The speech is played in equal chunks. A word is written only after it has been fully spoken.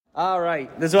All right.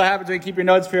 This is what happens when you keep your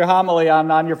notes for your homily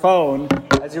on your phone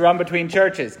as you run between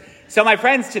churches. So, my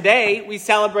friends, today we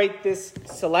celebrate this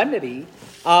solemnity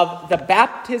of the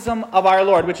baptism of our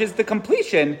Lord, which is the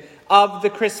completion of the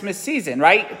Christmas season,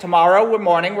 right? Tomorrow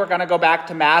morning, we're going to go back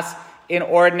to Mass in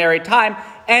ordinary time,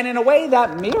 and in a way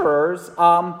that mirrors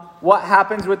what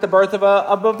happens with the birth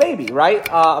of a baby, right?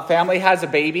 A family has a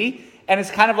baby, and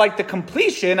it's kind of like the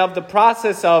completion of the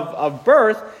process of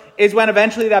birth is when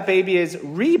eventually that baby is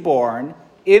reborn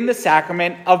in the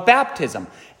sacrament of baptism.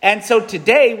 And so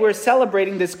today we're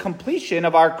celebrating this completion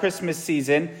of our Christmas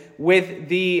season with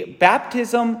the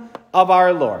baptism of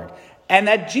our Lord. And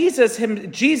that Jesus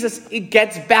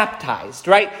gets baptized,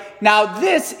 right? Now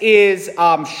this is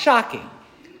shocking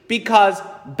because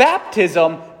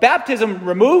baptism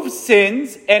removes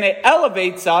sins and it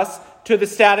elevates us to the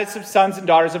status of sons and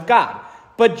daughters of God.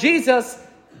 But Jesus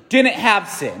didn't have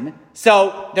sin,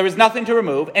 so there was nothing to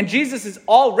remove. And Jesus is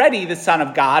already the Son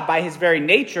of God by his very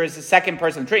nature as the second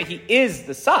person of the Trinity. He is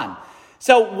the Son.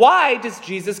 So why does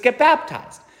Jesus get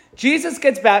baptized? Jesus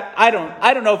gets baptized.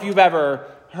 I don't know if you've ever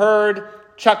heard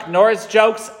Chuck Norris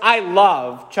jokes. I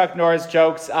love Chuck Norris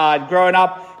jokes. Growing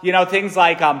up, things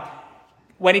like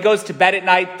when he goes to bed at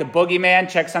night, the boogeyman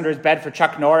checks under his bed for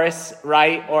Chuck Norris,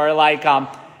 right? Or like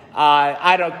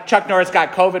Chuck Norris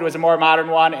got COVID was a more modern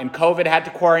one, and COVID had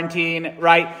to quarantine,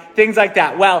 right? Things like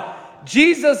that. Well,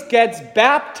 Jesus gets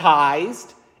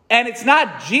baptized, and it's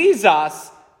not Jesus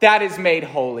that is made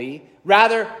holy.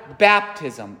 Rather,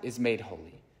 baptism is made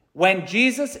holy. When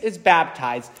Jesus is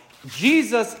baptized,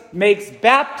 Jesus makes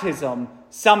baptism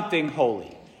something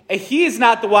holy. And he is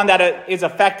not the one that is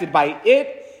affected by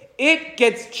it. It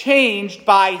gets changed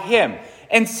by him.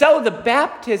 And so the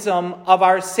baptism of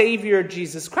our Savior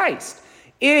Jesus Christ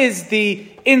is the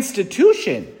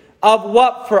institution of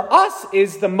what for us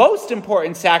is the most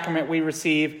important sacrament we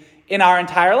receive in our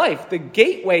entire life, the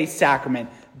gateway sacrament,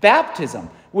 baptism,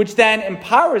 which then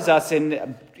empowers us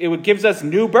and it gives us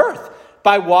new birth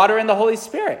by water and the Holy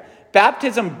Spirit.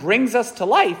 Baptism brings us to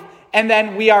life, and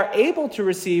then we are able to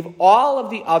receive all of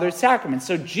the other sacraments.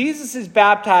 So Jesus is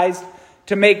baptized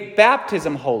to make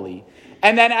baptism holy.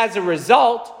 And then as a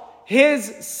result, his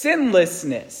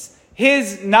sinlessness,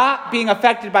 his not being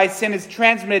affected by sin is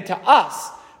transmitted to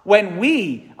us when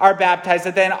we are baptized,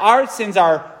 that then our sins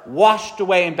are washed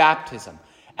away in baptism.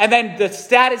 And then the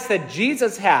status that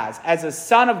Jesus has as a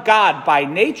Son of God by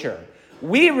nature,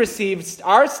 we receive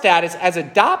our status as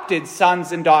adopted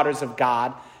sons and daughters of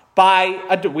God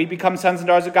we become sons and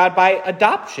daughters of God by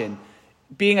adoption,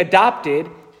 being adopted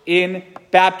in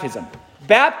baptism.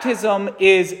 Baptism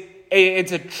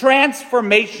it's a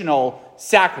transformational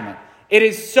sacrament. It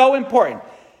is so important.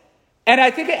 And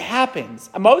I think it happens.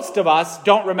 Most of us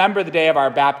don't remember the day of our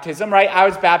baptism, right? I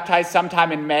was baptized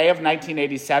sometime in May of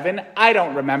 1987. I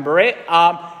don't remember it.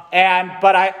 But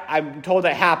I'm told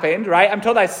it happened, right? I'm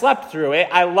told I slept through it.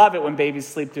 I love it when babies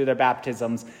sleep through their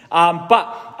baptisms.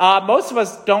 But most of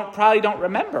us probably don't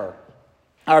remember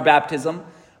our baptism.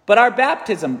 But our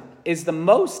baptism is the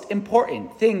most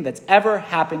important thing that's ever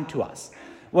happened to us.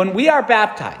 When we are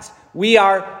baptized, we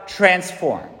are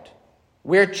transformed.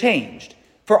 We're changed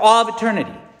for all of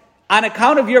eternity. On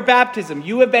account of your baptism,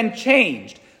 you have been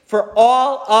changed for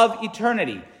all of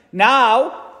eternity.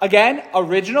 Now, again,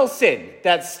 original sin,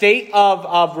 that state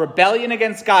of rebellion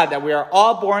against God that we are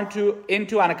all born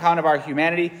into on account of our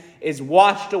humanity, is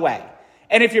washed away.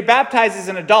 And if you're baptized as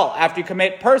an adult after you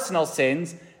commit personal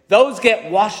sins, those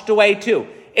get washed away too.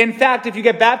 In fact, if you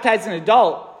get baptized as an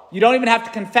adult, you don't even have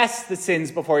to confess the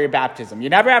sins before your baptism. You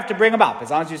never have to bring them up. As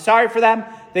long as you're sorry for them,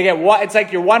 it's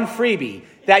like your one freebie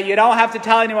that you don't have to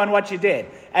tell anyone what you did.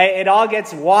 It all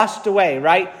gets washed away,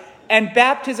 right? And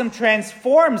baptism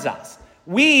transforms us.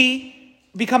 We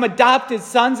become adopted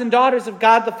sons and daughters of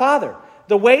God the Father.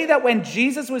 The way that when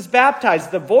Jesus was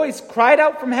baptized, the voice cried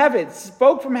out from heaven,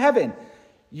 spoke from heaven,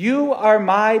 "You are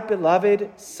my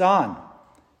beloved Son.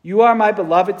 You are my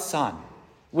beloved Son.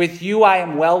 With you I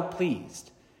am well pleased."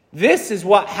 This is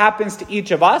what happens to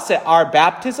each of us at our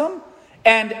baptism.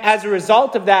 And as a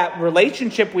result of that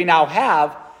relationship we now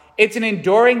have, it's an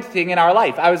enduring thing in our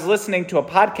life. I was listening to a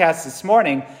podcast this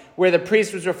morning where the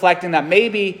priest was reflecting that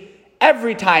maybe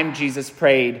every time Jesus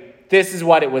prayed, this is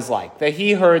what it was like. That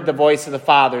he heard the voice of the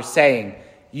Father saying,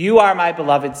 "You are my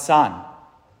beloved Son.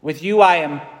 With you I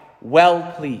am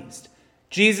well pleased."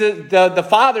 Jesus, the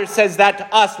Father says that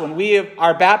to us when we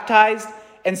are baptized,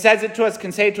 and says it to us,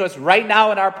 can say it to us right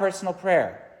now in our personal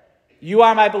prayer. "You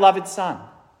are my beloved Son.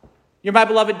 You're my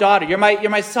beloved daughter. You're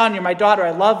my son. You're my daughter.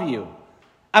 I love you.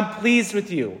 I'm pleased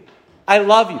with you. I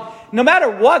love you." No matter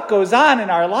what goes on in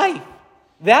our life,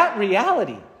 that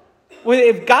reality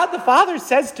If God the Father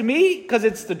says to me, because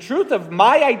it's the truth of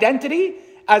my identity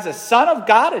as a son of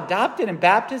God adopted in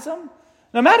baptism,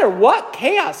 no matter what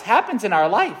chaos happens in our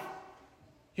life,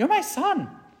 you're my son.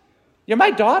 You're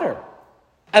my daughter.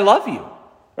 I love you.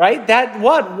 Right?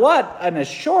 What an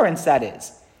assurance that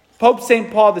is. Pope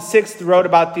St. Paul VI wrote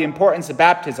about the importance of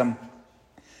baptism.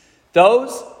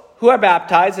 Those who are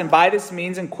baptized and by this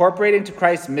means incorporate into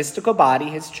Christ's mystical body,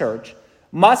 his church,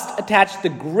 must attach the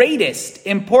greatest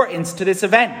importance to this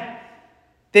event.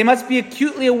 They must be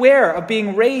acutely aware of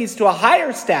being raised to a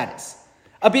higher status,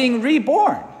 of being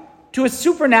reborn to a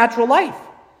supernatural life,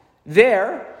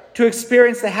 there to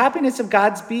experience the happiness of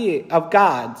being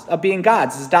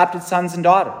God's adopted sons and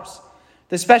daughters,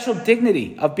 the special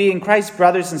dignity of being Christ's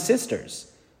brothers and sisters,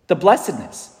 the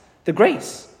blessedness, the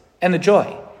grace, and the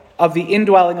joy of the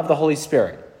indwelling of the Holy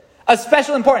Spirit. A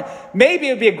special importance. Maybe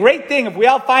it would be a great thing if we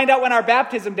all find out when our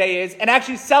baptism day is and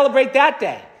actually celebrate that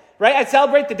day, right? I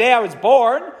celebrate the day I was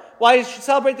born. Well, I should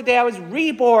celebrate the day I was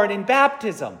reborn in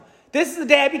baptism. This is the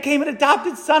day I became an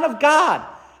adopted son of God.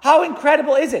 How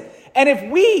incredible is it? And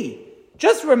if we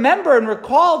just remember and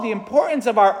recall the importance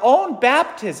of our own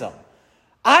baptism,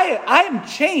 I am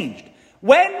changed.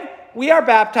 When we are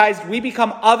baptized, we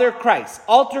become other Christ.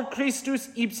 Alter Christus,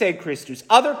 ipse Christus.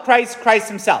 Other Christ, Christ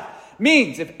himself.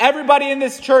 Means if everybody in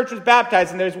this church was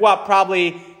baptized, and there's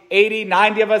probably 80,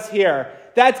 90 of us here,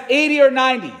 that's 80 or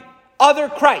 90 other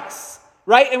Christs,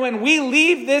 right? And when we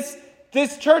leave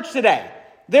this church today,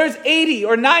 there's 80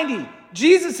 or 90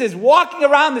 Jesus is walking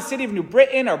around the city of New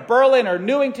Britain or Berlin or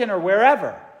Newington or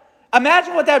wherever.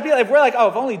 Imagine what that would be like. If we're like,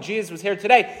 if only Jesus was here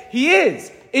today. He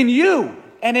is in you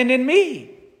and in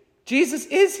me. Jesus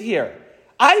is here.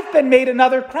 I've been made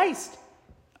another Christ.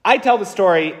 I tell the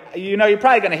story, you're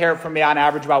probably going to hear it from me on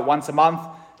average about once a month,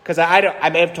 because I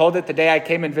may have told it the day I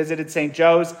came and visited St.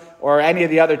 Joe's or any of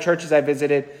the other churches I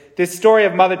visited. This story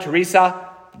of Mother Teresa,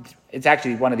 it's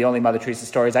actually one of the only Mother Teresa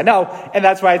stories I know, and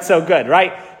that's why it's so good,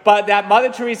 right? But that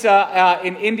Mother Teresa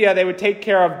in India, they would take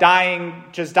care of dying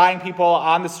people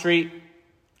on the street.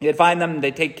 You'd find them,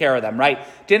 they'd take care of them, right?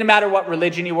 Didn't matter what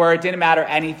religion you were, it didn't matter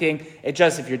anything. It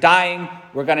just, if you're dying,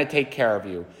 we're going to take care of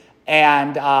you.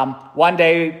 And one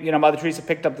day, Mother Teresa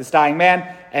picked up this dying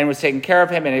man and was taking care of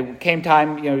him. And it came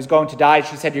time, he was going to die.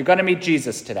 She said, "You're going to meet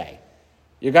Jesus today.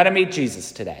 You're going to meet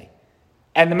Jesus today."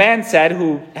 And the man said,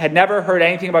 who had never heard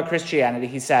anything about Christianity,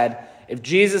 he said, "If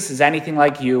Jesus is anything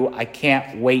like you, I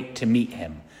can't wait to meet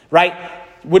him." Right?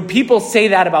 Would people say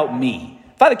that about me?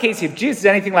 Father Casey, if Jesus is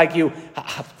anything like you,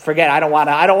 forget, I don't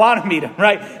want to meet him,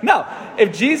 right? No.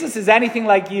 If Jesus is anything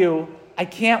like you, I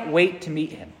can't wait to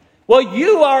meet him. Well,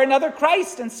 you are another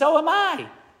Christ, and so am I.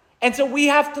 And so we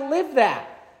have to live that.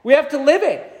 We have to live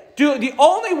it. The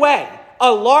only way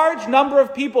a large number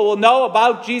of people will know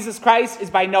about Jesus Christ is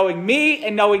by knowing me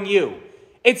and knowing you.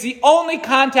 It's the only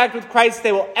contact with Christ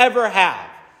they will ever have.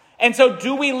 And so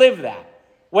do we live that?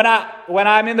 When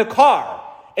I'm in the car,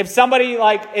 if somebody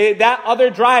like that other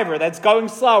driver that's going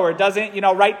slower doesn't,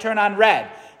 right turn on red,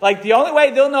 like the only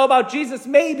way they'll know about Jesus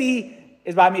maybe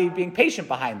is by me being patient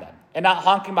behind them and not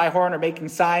honking my horn or making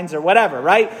signs or whatever,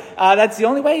 right? That's the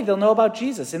only way they'll know about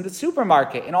Jesus. In the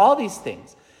supermarket and all these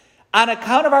things. On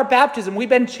account of our baptism, we've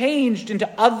been changed into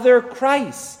other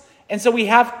Christs. And so we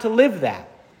have to live that.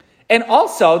 And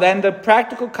also then the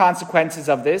practical consequences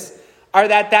of this are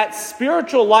that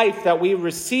spiritual life that we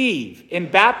receive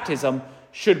in baptism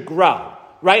should grow,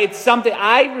 right? It's something,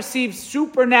 I receive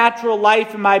supernatural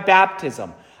life in my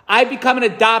baptism. I become an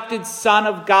adopted son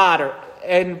of God,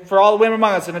 and for all the women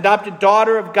among us, an adopted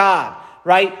daughter of God,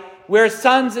 right? We're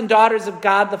sons and daughters of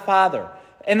God the Father.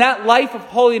 And that life of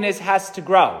holiness has to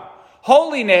grow.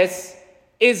 Holiness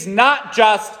is not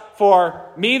just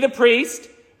for me, the priest,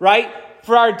 right?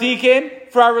 For our deacon,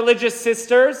 for our religious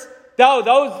sisters.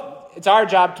 It's our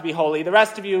job to be holy. The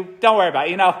rest of you, don't worry about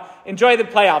it. Enjoy the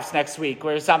playoffs next week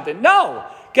or something. No,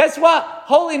 guess what?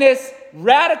 Holiness,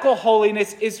 radical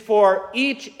holiness, is for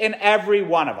each and every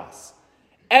one of us.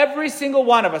 Every single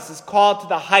one of us is called to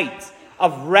the heights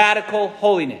of radical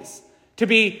holiness, to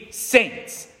be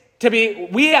saints,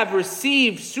 we have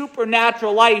received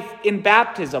supernatural life in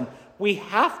baptism. We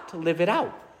have to live it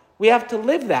out. We have to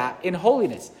live that in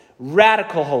holiness,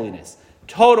 radical holiness,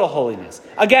 total holiness.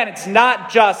 Again, it's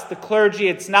not just the clergy,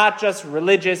 it's not just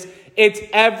religious, it's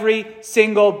every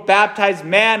single baptized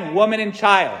man, woman, and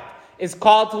child is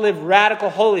called to live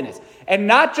radical holiness. And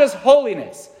not just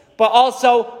holiness, but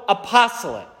also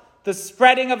apostolate, the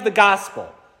spreading of the gospel.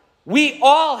 We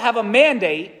all have a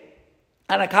mandate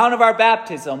on account of our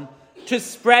baptism to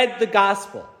spread the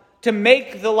gospel, to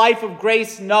make the life of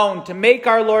grace known, to make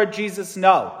our Lord Jesus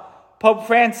known. Pope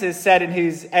Francis said in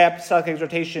his apostolic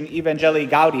exhortation, Evangelii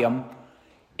Gaudium,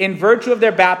 in virtue of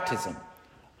their baptism,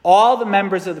 all the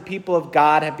members of the people of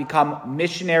God have become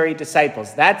missionary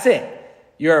disciples. That's it.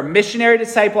 You're a missionary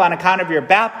disciple on account of your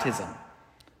baptism.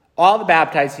 All the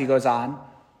baptized, he goes on,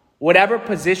 whatever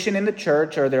position in the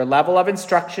church or their level of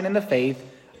instruction in the faith,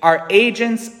 are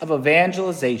agents of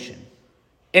evangelization.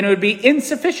 And it would be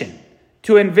insufficient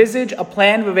to envisage a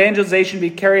plan of evangelization be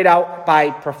carried out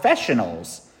by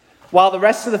professionals, while the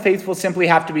rest of the faithful simply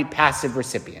have to be passive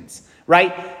recipients,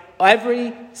 right?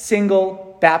 Every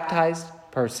single baptized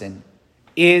person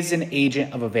is an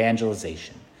agent of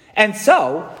evangelization. And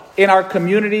so, in our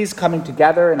communities coming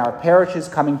together, in our parishes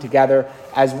coming together,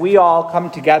 as we all come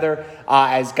together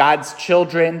as God's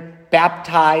children,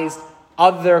 baptized,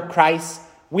 other Christ,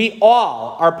 we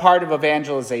all are part of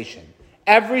evangelization.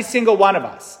 Every single one of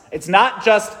us. It's not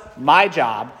just my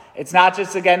job. It's not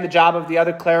just, again, the job of the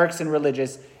other clerics and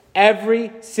religious.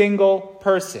 Every single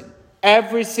person,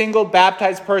 every single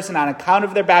baptized person on account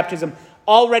of their baptism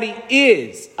already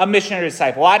is a missionary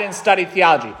disciple. Well, I didn't study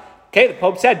theology. Okay, the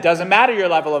Pope said, doesn't matter your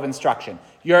level of instruction.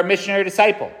 You're a missionary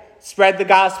disciple. Spread the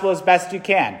gospel as best you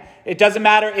can. It doesn't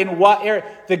matter in what area.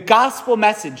 The gospel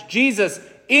message, Jesus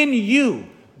in you,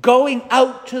 going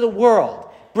out to the world,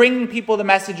 bringing people the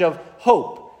message of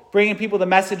hope, bringing people the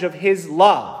message of his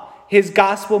love, his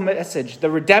gospel message, the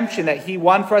redemption that he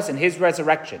won for us in his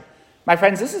resurrection. My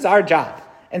friends, this is our job.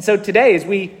 And so today, as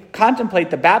we contemplate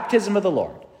the baptism of the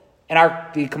Lord and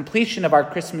the completion of our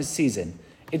Christmas season,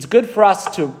 it's good for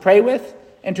us to pray with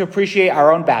and to appreciate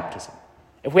our own baptism.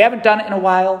 If we haven't done it in a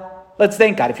while, let's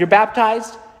thank God. If you're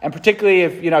baptized, and particularly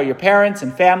if your parents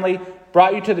and family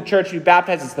brought you to the church to be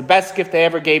baptized, it's the best gift they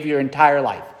ever gave you your entire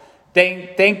life.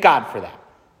 Thank God for that.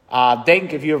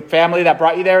 If your family that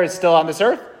brought you there is still on this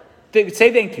earth,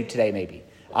 say thank you today maybe.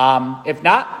 If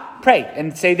not, pray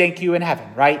and say thank you in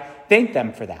heaven, right? Thank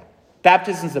them for that.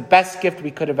 Baptism is the best gift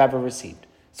we could have ever received.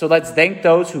 So let's thank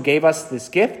those who gave us this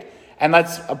gift, and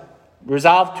let's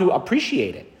resolve to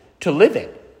appreciate it, to live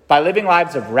it, by living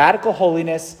lives of radical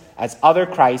holiness as other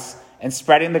Christs and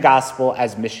spreading the gospel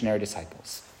as missionary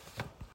disciples.